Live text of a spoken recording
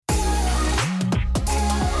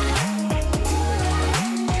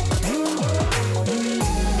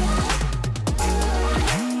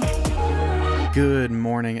Good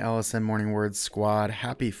morning, LSM Morning Words Squad.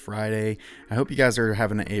 Happy Friday. I hope you guys are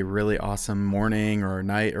having a really awesome morning or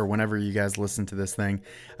night or whenever you guys listen to this thing.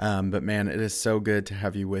 But man, it is so good to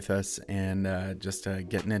have you with us and just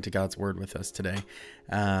getting into God's Word with us today.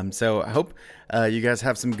 So I hope you guys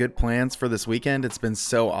have some good plans for this weekend. It's been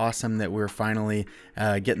so awesome that we're finally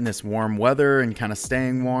getting this warm weather and kind of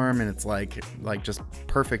staying warm. And it's like just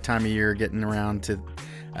perfect time of year getting around to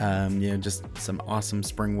just some awesome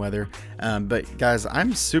spring weather. But guys,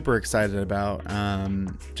 I'm super excited about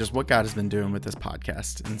just what God has been doing with this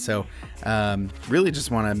podcast. And so really just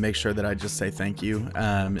want to make sure that I just say thank you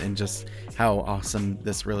and just how awesome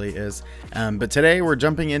this really is. But today we're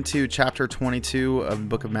jumping into chapter 22 of the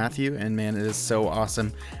book of Matthew. And man, it is so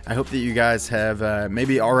awesome. I hope that you guys have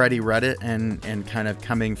maybe already read it and kind of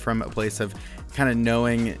coming from a place of kind of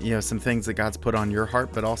knowing, some things that God's put on your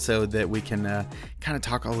heart, but also that we can kind of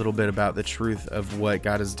talk a little bit about the truth of what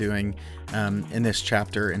God is doing in this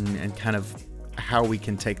chapter and kind of how we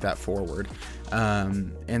can take that forward.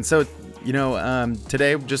 And so,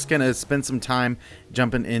 today I'm just going to spend some time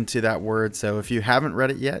jumping into that word. So if you haven't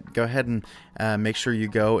read it yet, go ahead and make sure you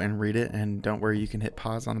go and read it. And don't worry, you can hit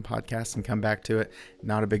pause on the podcast and come back to it.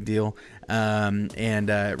 Not a big deal.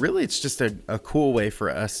 Really, it's just a cool way for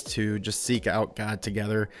us to just seek out God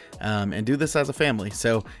together and do this as a family.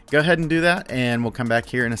 So go ahead and do that. And we'll come back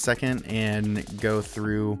here in a second and go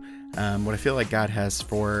through what I feel like God has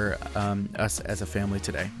for us as a family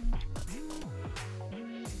today.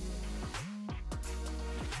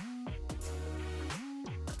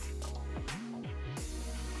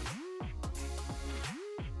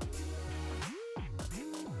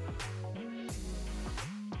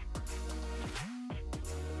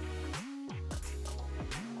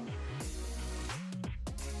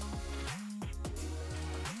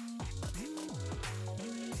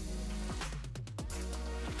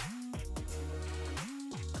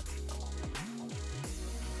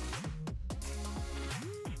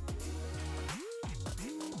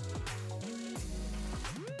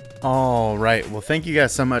 All right. Well, thank you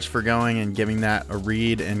guys so much for going and giving that a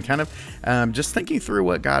read and kind of just thinking through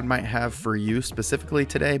what God might have for you specifically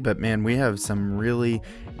today. But man, we have some really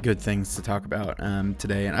good things to talk about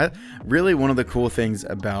today. And one of the cool things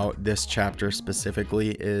about this chapter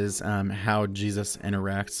specifically is how Jesus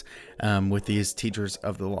interacts with these teachers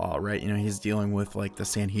of the law, right? He's dealing with like the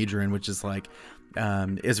Sanhedrin, which is like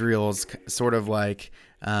Israel's sort of like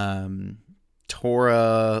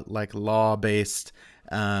Torah, like law-based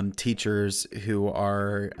teachers who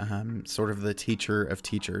are sort of the teacher of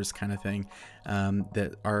teachers kind of thing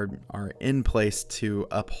that are in place to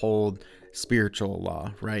uphold spiritual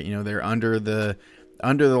law, right? They're under the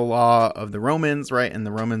law of the Romans, right? And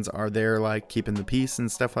the Romans are there like keeping the peace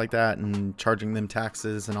and stuff like that and charging them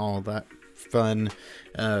taxes and all of that fun,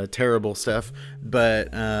 terrible stuff.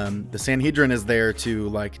 But the Sanhedrin is there to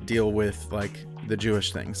like deal with like the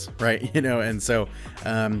Jewish things, right? And so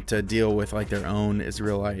to deal with like their own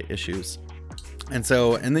Israelite issues. And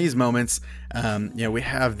so in these moments, we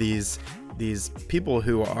have these people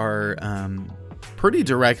who are pretty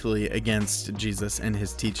directly against Jesus and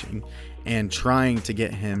his teaching and trying to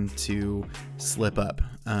get him to slip up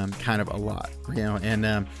kind of a lot,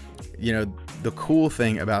 and the cool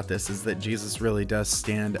thing about this is that Jesus really does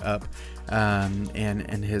stand up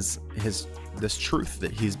and his this truth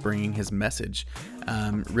that he's bringing, his message,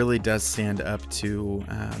 really does stand up to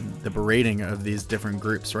the berating of these different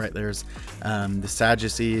groups, right? There's the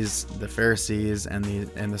Sadducees, the Pharisees, and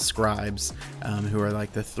the scribes, who are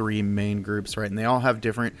like the three main groups, right? And they all have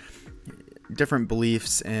different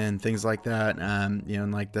beliefs and things like that.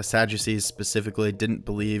 And like the Sadducees specifically didn't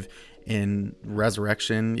believe in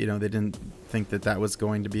resurrection. They didn't think that was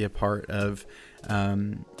going to be a part of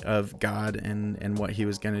God and what he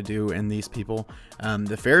was going to do in these people.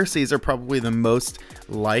 The Pharisees are probably the most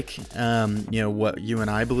like, what you and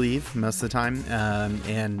I believe most of the time.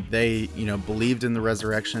 And they, believed in the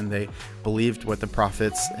resurrection. They believed what the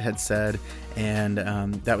prophets had said. And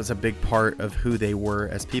that was a big part of who they were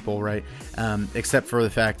as people, right? Except for the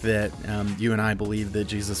fact that you and I believe that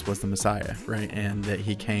Jesus was the Messiah, right? And that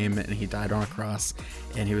he came and he died on a cross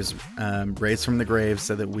and he was raised from the grave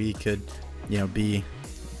so that we could, be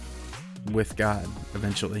with God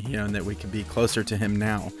eventually, and that we could be closer to him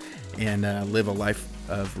now and live a life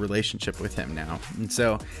of relationship with him now. And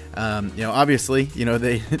so, obviously,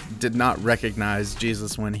 they did not recognize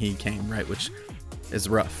Jesus when he came, right? Which is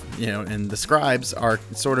rough, and the scribes are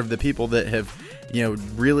sort of the people that have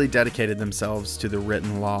really dedicated themselves to the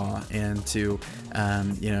written law and to,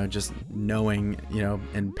 just knowing,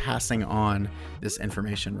 and passing on this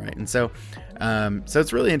information, right? And so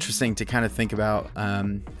it's really interesting to kind of think about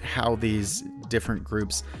how these different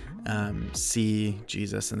groups see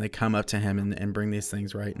Jesus, and they come up to him and bring these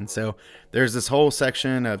things, right? And so there's this whole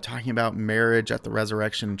section of talking about marriage at the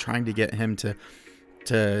resurrection, trying to get him to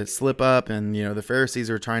slip up, and the Pharisees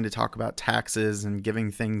are trying to talk about taxes and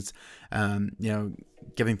giving things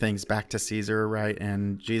back to Caesar, right?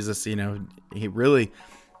 And Jesus, he really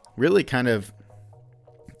kind of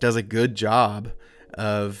does a good job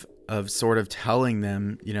of sort of telling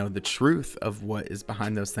them, the truth of what is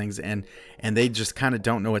behind those things, and they just kind of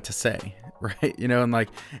don't know what to say, right? And like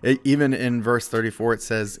even in verse 34, it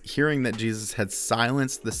says, hearing that Jesus had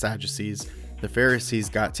silenced the Sadducees, the Pharisees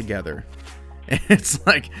got together. And it's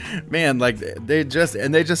like, man, like they just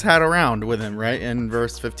had a round with him, right? In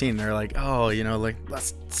verse 15, they're like, oh,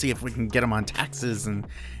 let's see if we can get him on taxes and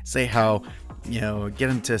say how, get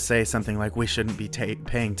him to say something like we shouldn't be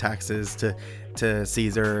paying taxes to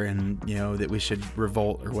Caesar, and, that we should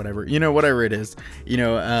revolt or whatever, whatever it is,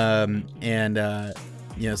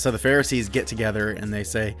 so the Pharisees get together and they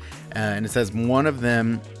say, and it says, one of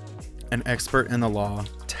them, an expert in the law,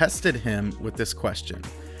 tested him with this question.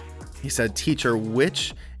 He said, "Teacher,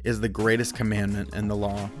 which is the greatest commandment in the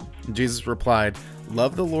law?" And Jesus replied,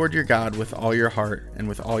 "Love the Lord your God with all your heart and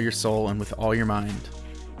with all your soul and with all your mind.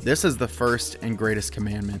 This is the first and greatest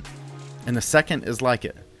commandment. And the second is like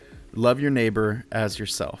it. Love your neighbor as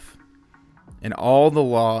yourself. And all the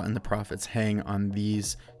law and the prophets hang on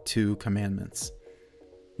these two commandments."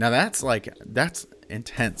 Now that's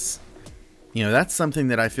intense. That's something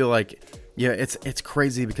that I feel like, it's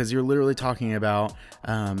crazy, because you're literally talking about,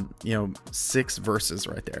 6 verses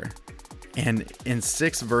right there. And in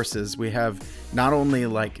 6 verses, we have not only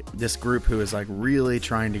like this group who is like really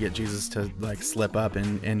trying to get Jesus to like slip up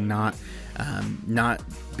and not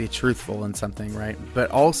be truthful in something, right? But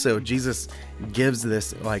also Jesus gives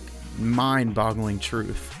this like mind-boggling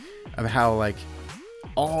truth of how like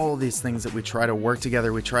all these things that we try to work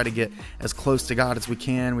together, we try to get as close to God as we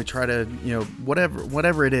can, we try to,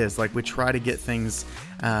 whatever it is, like we try to get things,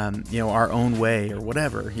 our own way or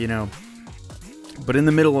whatever, but in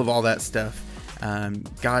the middle of all that stuff,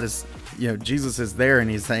 God is, Jesus is there,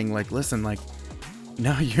 and he's saying like, listen, like,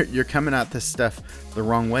 no, you're coming at this stuff the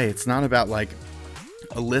wrong way. It's not about like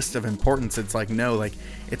a list of importance. It's like, no, like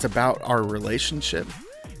it's about our relationship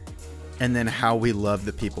and then how we love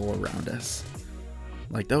the people around us.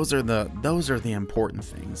 Like those are the important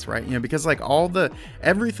things, right? Because like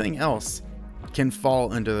everything else can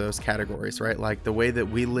fall into those categories, right? Like the way that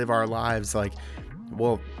we live our lives, like,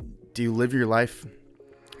 well, do you live your life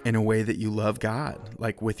in a way that you love God,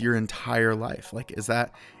 like with your entire life? Like, is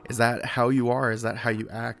that how you are? Is that how you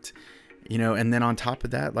act? And then on top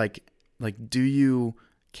of that, like, do you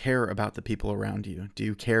care about the people around you? Do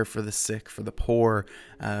you care for the sick, for the poor,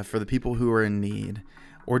 for the people who are in need?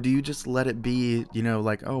 Or do you just let it be,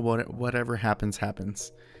 like, oh, whatever happens,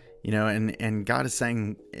 happens, and God is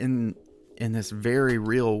saying in this very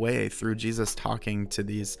real way through Jesus talking to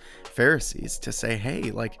these Pharisees to say,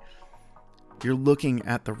 hey, like, you're looking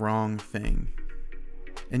at the wrong thing.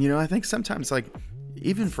 And, I think sometimes, like,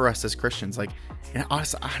 even for us as Christians, like, and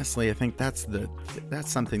honestly, I think that's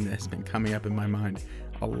something that has been coming up in my mind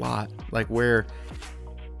a lot, like where,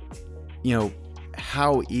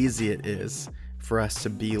 how easy it is for us to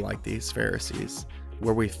be like these Pharisees,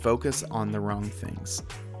 where we focus on the wrong things.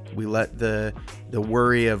 We let the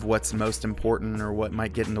worry of what's most important or what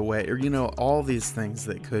might get in the way, or, all these things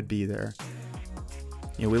that could be there.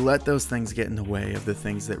 We let those things get in the way of the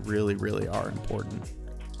things that really, really are important.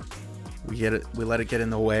 We let it get in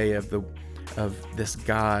the way of this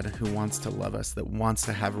God who wants to love us, that wants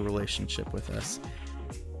to have a relationship with us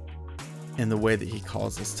in the way that he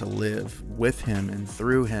calls us to live with him and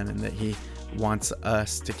through him, and that he wants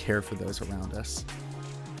us to care for those around us.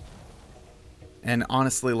 And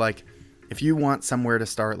honestly, like, if you want somewhere to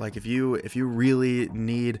start, like if you really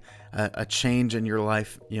need a change in your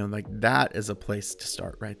life, like that is a place to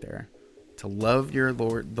start right there. To love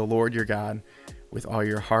the Lord your God with all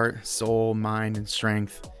your heart, soul, mind, and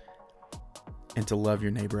strength, and to love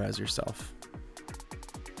your neighbor as yourself.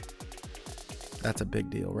 That's a big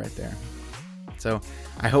deal right there. So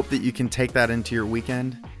I hope that you can take that into your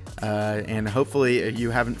weekend. And hopefully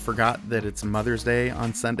you haven't forgot that it's Mother's Day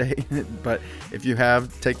on Sunday, but if you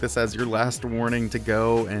have, take this as your last warning to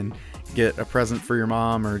go and get a present for your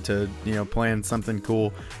mom, or to, plan something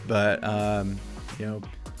cool. But,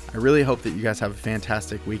 I really hope that you guys have a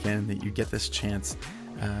fantastic weekend, that you get this chance,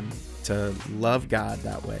 to love God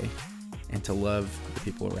that way, and to love the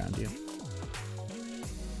people around you.